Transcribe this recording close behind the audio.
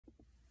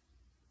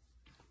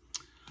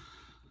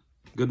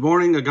Good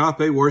morning,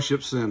 Agape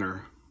Worship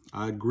Center.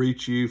 I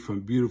greet you from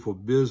beautiful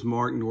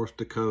Bismarck, North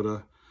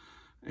Dakota,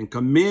 and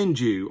commend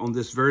you on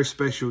this very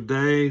special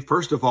day.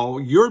 First of all,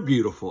 you're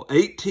beautiful,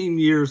 18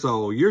 years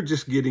old. You're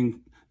just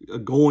getting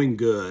going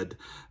good,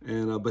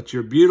 but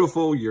you're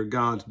beautiful. You're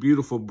God's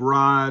beautiful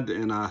bride,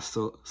 and I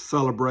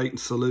celebrate and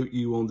salute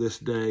you on this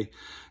day.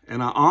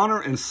 And I honor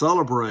and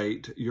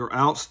celebrate your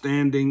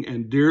outstanding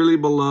and dearly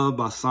beloved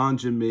by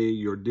Sanj and me,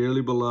 your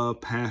dearly beloved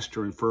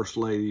pastor and First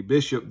Lady,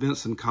 Bishop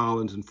Vincent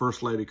Collins and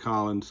First Lady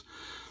Collins.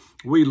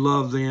 We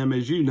love them.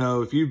 As you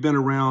know, if you've been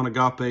around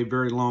Agape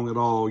very long at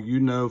all, you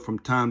know from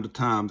time to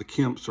time the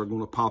Kemps are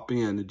going to pop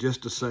in and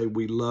just to say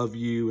we love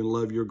you and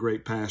love your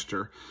great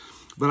pastor.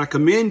 But I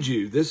commend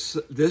you. This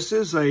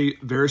is a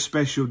very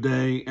special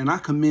day, and I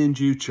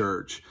commend you,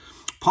 church.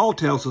 Paul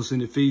tells us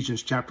in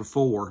Ephesians chapter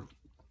 4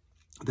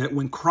 that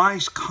when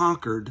Christ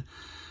conquered,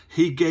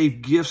 he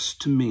gave gifts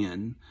to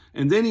men,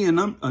 and then he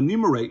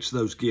enumerates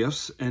those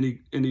gifts, and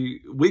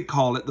we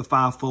call it the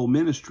fivefold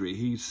ministry.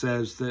 He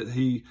says that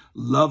he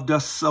loved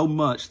us so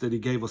much that he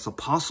gave us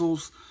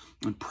apostles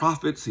and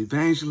prophets,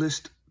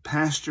 evangelists,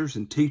 pastors,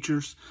 and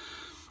teachers.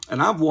 And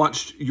I've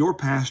watched your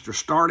pastor,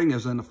 starting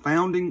as a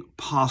founding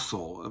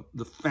apostle,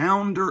 the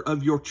founder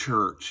of your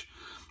church.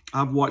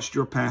 I've watched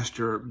your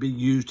pastor be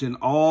used in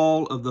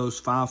all of those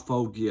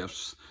fivefold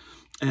gifts.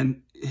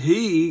 And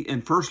he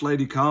and First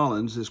Lady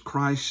Collins is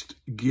Christ's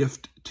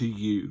gift to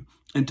you.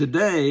 And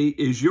today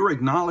is your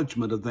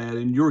acknowledgement of that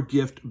and your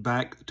gift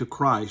back to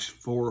Christ.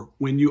 For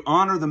when you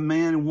honor the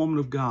man and woman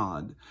of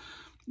God,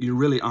 you're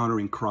really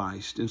honoring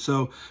Christ. And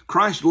so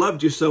Christ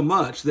loved you so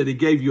much that he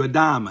gave you a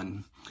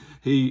diamond.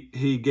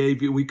 He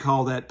gave you, we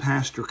call that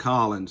Pastor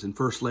Collins and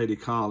First Lady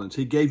Collins.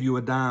 He gave you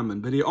a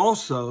diamond, but he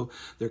also,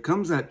 there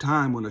comes that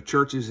time when a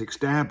church is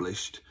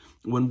established,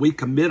 when we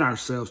commit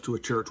ourselves to a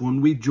church,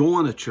 when we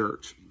join a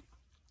church,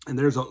 and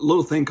there's a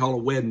little thing called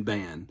a wedding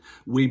band.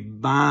 We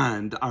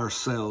bind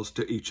ourselves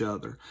to each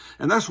other.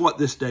 And that's what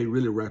this day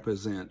really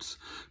represents.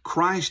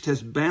 Christ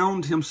has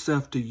bound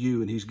himself to you,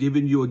 and he's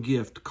given you a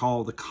gift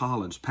called the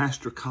Collins,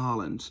 Pastor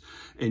Collins.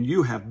 And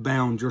you have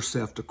bound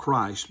yourself to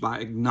Christ by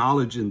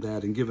acknowledging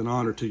that and giving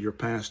honor to your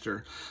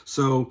pastor.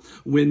 So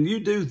when you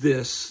do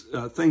this,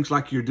 things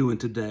like you're doing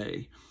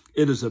today,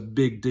 it is a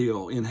big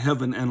deal in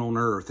heaven and on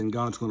earth, and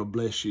God's going to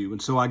bless you.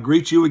 And so I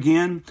greet you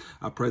again.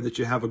 I pray that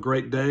you have a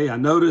great day. I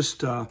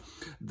noticed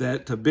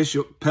that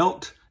Bishop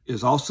Pelt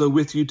is also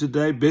with you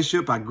today.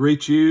 Bishop, I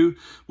greet you.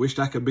 Wished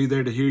I could be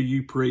there to hear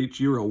you preach.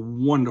 You're a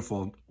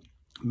wonderful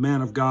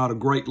man of God, a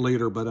great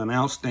leader, but an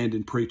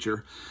outstanding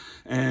preacher.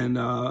 And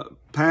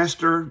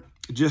Pastor,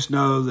 just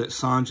know that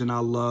Sanj and I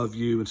love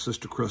you, and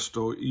Sister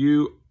Crystal.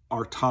 You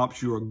are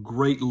tops. You're a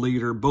great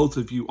leader. Both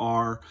of you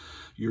are.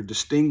 You're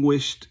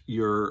distinguished,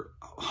 you're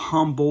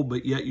humble,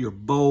 but yet you're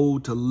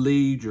bold to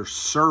lead. You're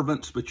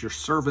servants, but you're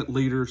servant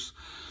leaders.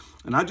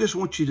 And I just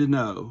want you to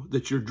know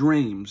that your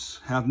dreams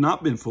have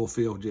not been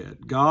fulfilled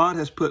yet. God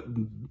has put,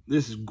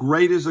 this as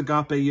great as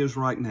Agape is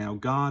right now,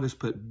 God has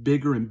put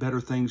bigger and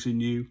better things in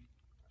you.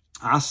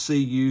 I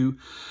see you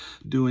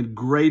doing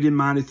great and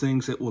mighty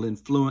things that will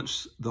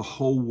influence the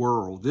whole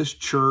world. This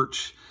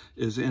church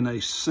is in a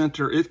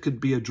center. It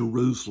could be a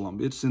Jerusalem.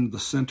 It's in the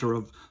center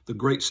of the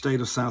great state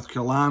of South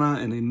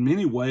Carolina, and in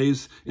many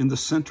ways in the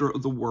center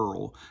of the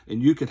world.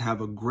 And you could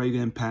have a great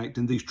impact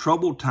in these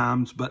troubled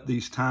times, but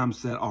these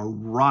times that are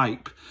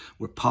ripe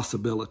with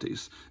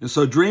possibilities. And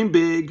so dream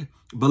big,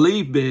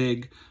 believe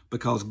big,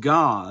 because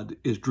God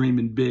is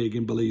dreaming big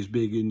and believes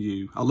big in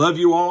you. I love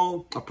you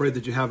all. I pray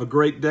that you have a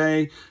great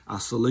day. I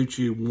salute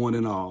you one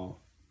and all.